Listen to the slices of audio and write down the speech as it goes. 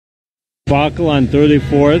Sparkle on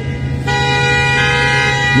 34th.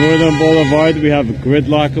 Northern Boulevard, we have a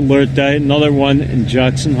gridlock alert day. Another one in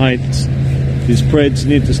Jackson Heights. These parades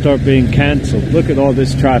need to start being canceled. Look at all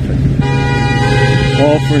this traffic.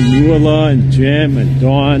 All for Nuala and Jim and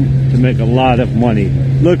Dawn to make a lot of money.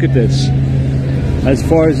 Look at this. As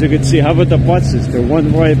far as you can see, how about the buses? They're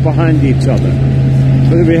one right behind each other.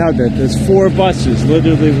 What do we have there? There's 4 buses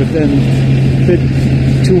literally within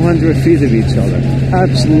 200 feet of each other.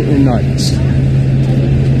 Absolutely nuts.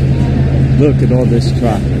 Look at all this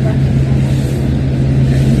traffic.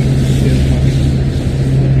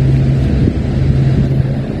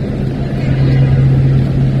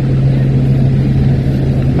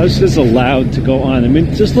 How's this allowed to go on? I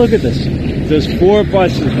mean, just look at this. There's 4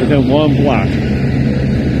 buses within 1 block.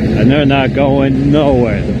 And they're not going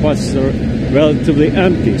nowhere. The buses are relatively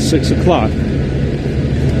empty, 6 o'clock.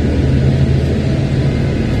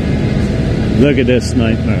 Look at this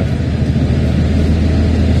nightmare.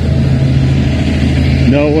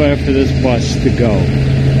 Nowhere for this bus to go.